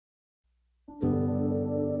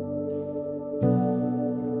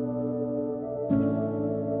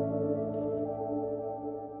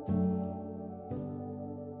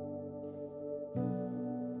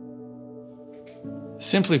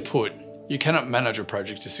Simply put, you cannot manage a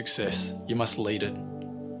project to success, you must lead it.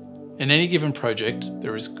 In any given project,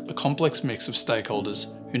 there is a complex mix of stakeholders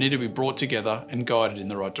who need to be brought together and guided in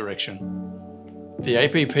the right direction. The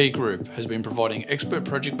APP Group has been providing expert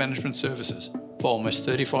project management services for almost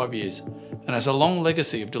 35 years and has a long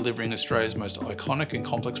legacy of delivering Australia's most iconic and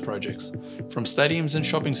complex projects, from stadiums and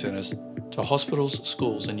shopping centres to hospitals,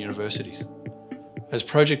 schools and universities. As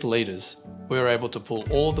project leaders, we are able to pull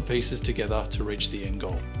all of the pieces together to reach the end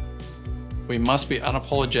goal. We must be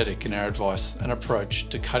unapologetic in our advice and approach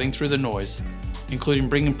to cutting through the noise, including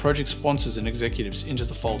bringing project sponsors and executives into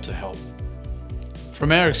the fold to help.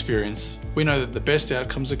 From our experience, we know that the best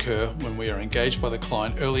outcomes occur when we are engaged by the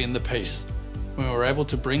client early in the piece, when we are able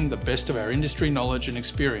to bring the best of our industry knowledge and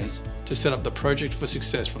experience to set up the project for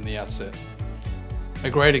success from the outset. A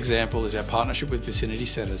great example is our partnership with Vicinity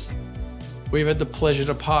Centres. We've had the pleasure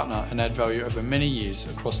to partner and add value over many years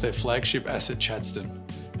across their flagship asset Chadstone,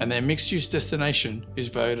 and their mixed-use destination is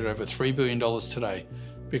valued at over $3 billion today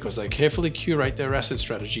because they carefully curate their asset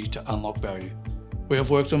strategy to unlock value. We have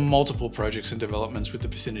worked on multiple projects and developments with the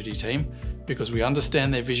Vicinity team because we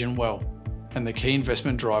understand their vision well and the key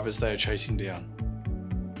investment drivers they are chasing down.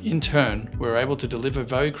 In turn, we're able to deliver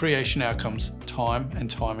value creation outcomes time and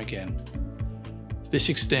time again. This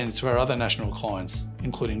extends to our other national clients,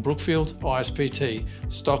 including Brookfield, ISPT,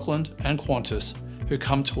 Stockland and Qantas, who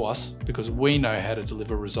come to us because we know how to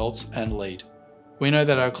deliver results and lead. We know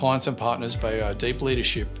that our clients and partners value our deep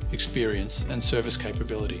leadership, experience and service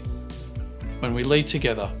capability. When we lead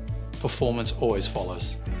together, performance always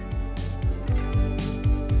follows.